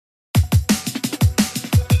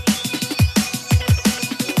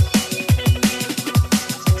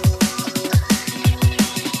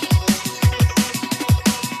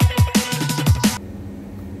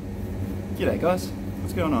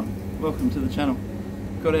going on? Welcome to the channel.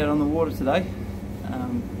 Got out on the water today.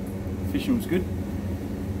 Fishing was good.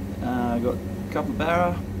 Got a couple of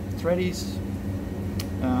barra, threadies.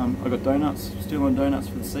 I got donuts, still on donuts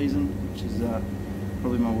for the season, which is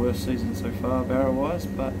probably my worst season so far barra wise,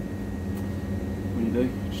 but what do?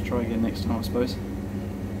 Just try again next time, I suppose.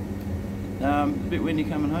 A bit windy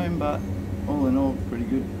coming home, but all in all pretty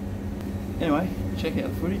good. Anyway, check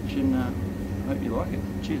out the footage and I hope you like it.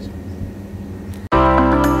 Cheers.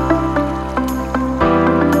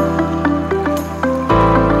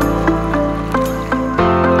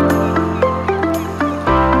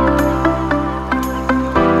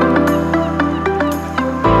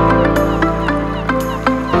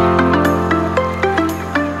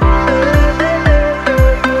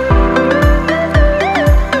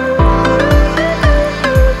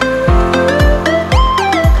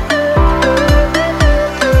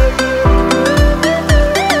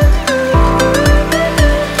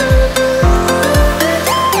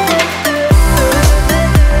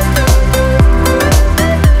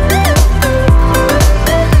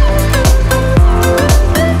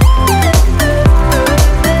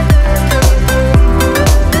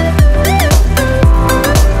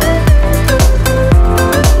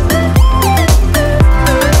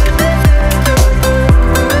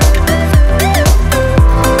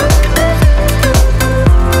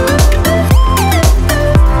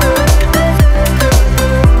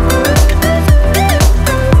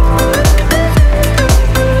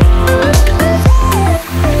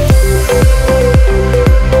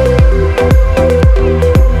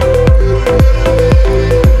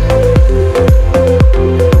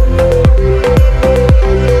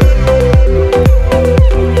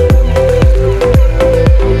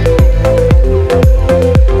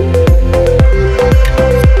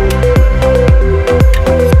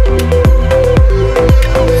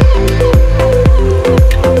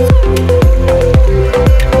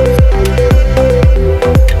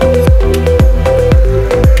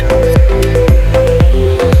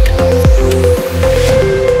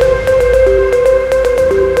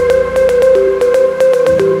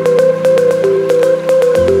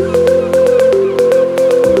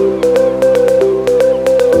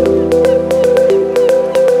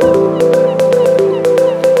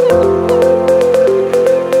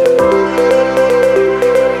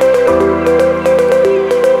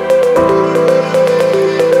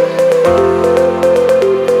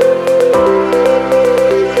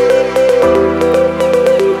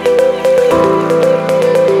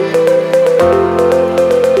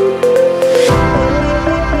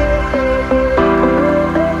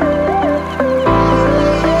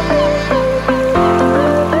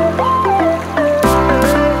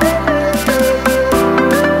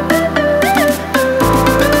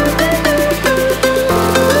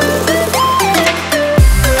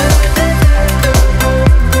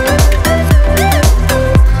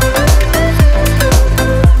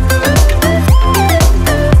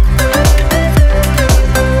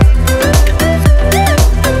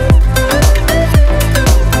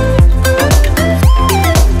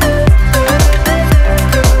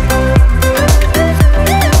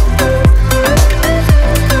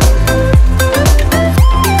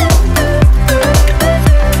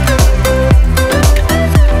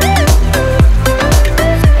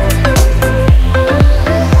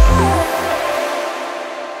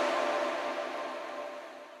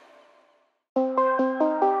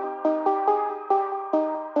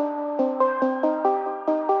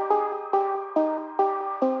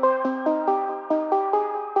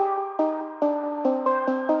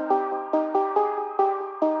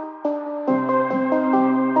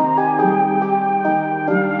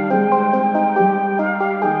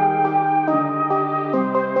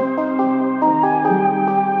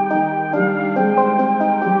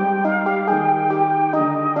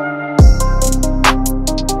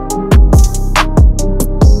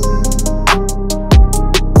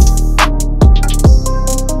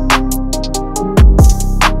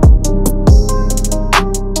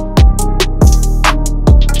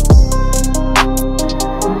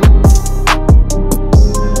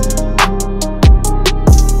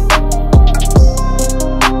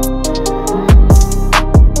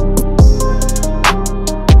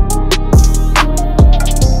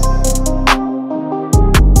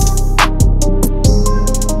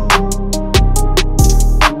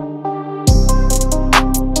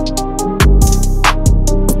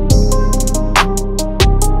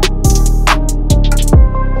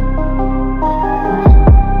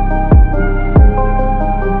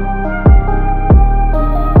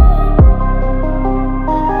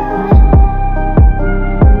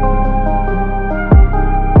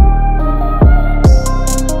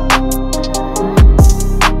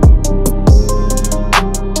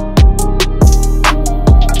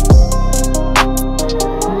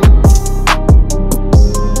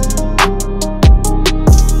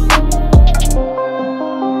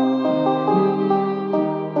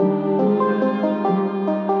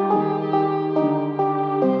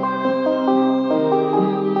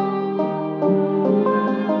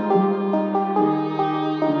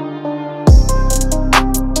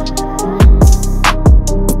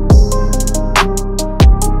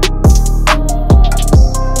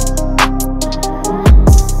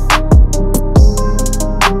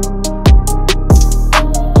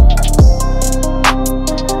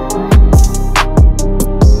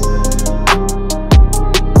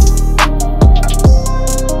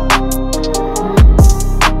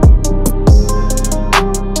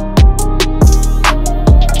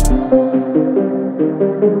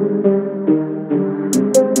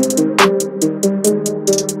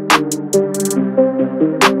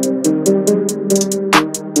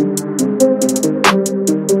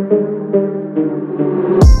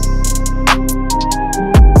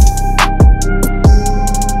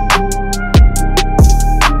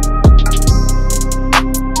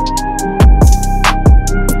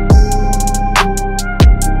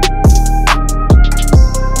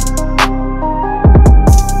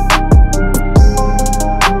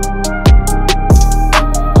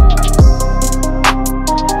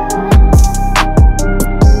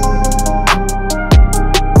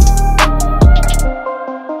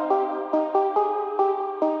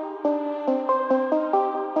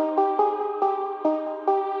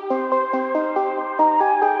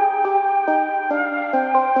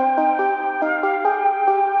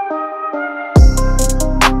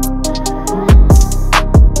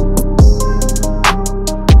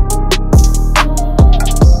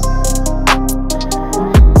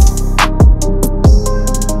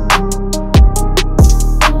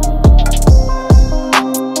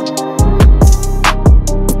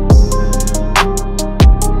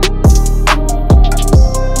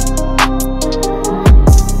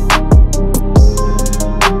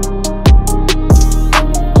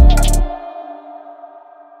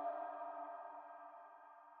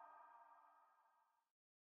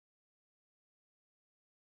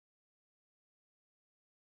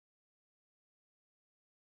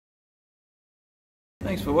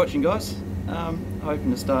 thanks for watching, guys.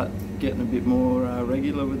 Hoping to start getting a bit more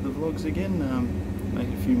regular with the vlogs again, make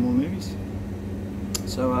a few more movies.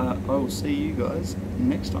 So I will see you guys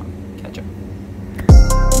next time. Catch up.